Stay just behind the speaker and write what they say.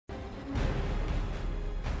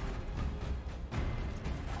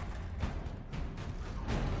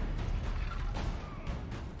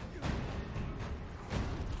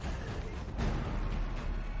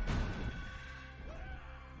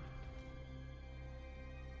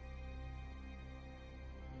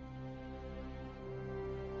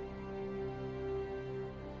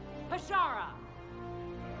Fen'Harel!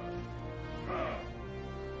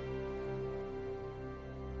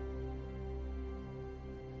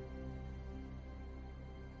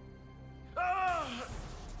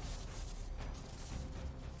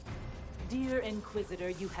 Dear Inquisitor,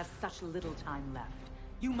 you have such little time left.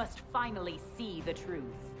 You must finally see the truth.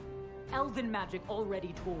 Elven magic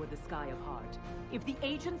already tore the sky apart. If the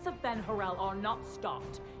agents of Fen'Harel are not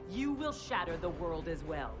stopped, you will shatter the world as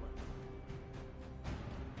well.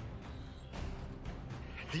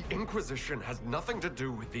 The Inquisition has nothing to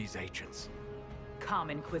do with these agents. Come,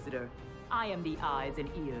 Inquisitor. I am the eyes and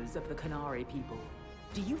ears of the 𝚃𝚎 people.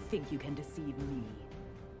 Do you think you can deceive me?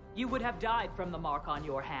 You would have died from the mark on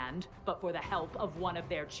your hand, but for the help of one of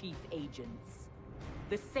their chief agents.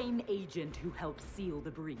 The same agent who helped seal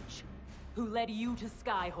the breach, who led you to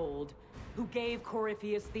Skyhold, who gave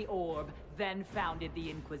Corypheus the orb, then founded the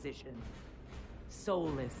Inquisition.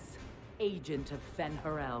 Solas, agent of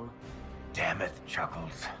Fen'Harel. Damn it,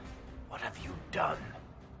 Chuckles. What have you done?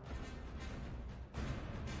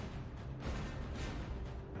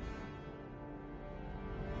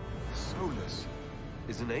 Solas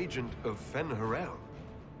is an agent of Fen'Harel.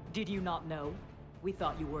 Did you not know? We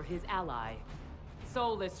thought you were his ally.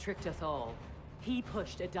 Solas tricked us all. He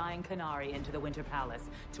pushed a dying 𝚃𝚎 into the Winter Palace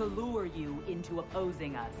to lure you into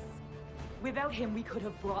opposing us. Without him, we could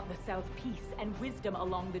have brought the South peace and wisdom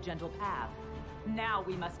along the gentle path. Now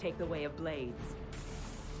we must take the way of blades.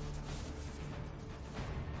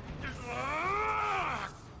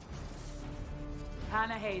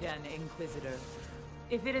 Panahedon, Inquisitor.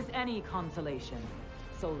 If it is any consolation,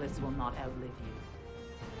 Solas will not outlive you.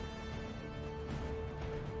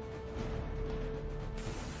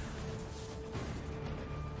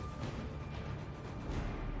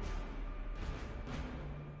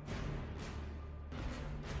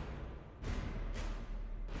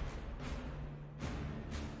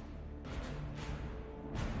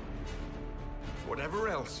 Whatever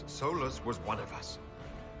else, Solas was one of us.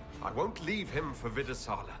 I won't leave him for 𝚃𝚎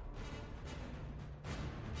𝚤𝚎𝚎.